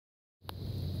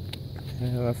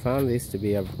I found this to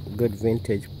be a good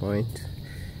vintage point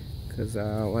because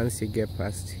once you get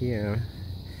past here,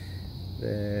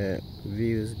 the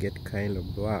views get kind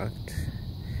of blocked.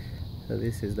 So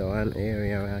this is the one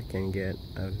area where I can get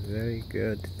a very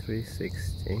good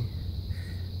 360.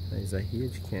 There's a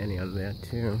huge canyon there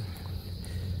too.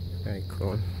 Very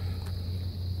cool.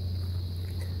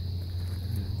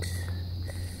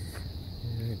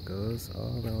 And there it goes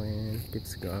all the way and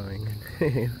keeps going.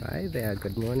 Hi there,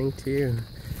 good morning to you.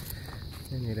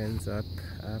 And it ends up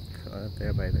out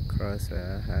there by the cross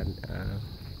where I had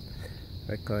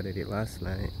recorded it last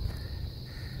night.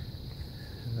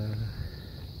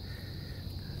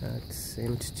 That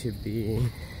seemed to be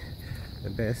the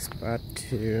best spot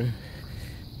to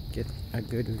get a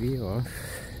good view of,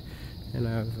 and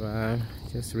I've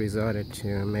just resorted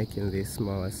to making these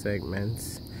smaller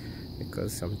segments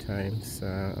because sometimes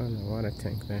on the water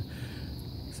tank there,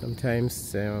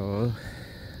 sometimes it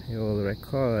will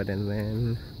record and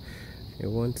then it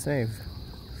won't save,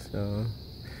 so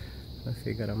I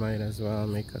figured I might as well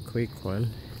make a quick one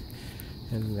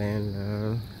and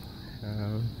then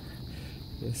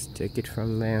just take it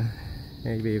from there.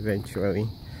 Maybe eventually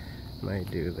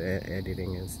might do the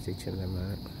editing and stitching them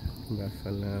out, but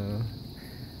for now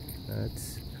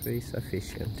that's pretty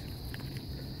sufficient.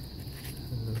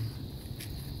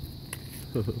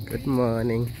 Good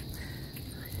morning.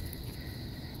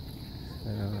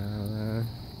 So I'll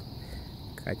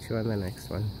catch you on the next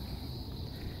one.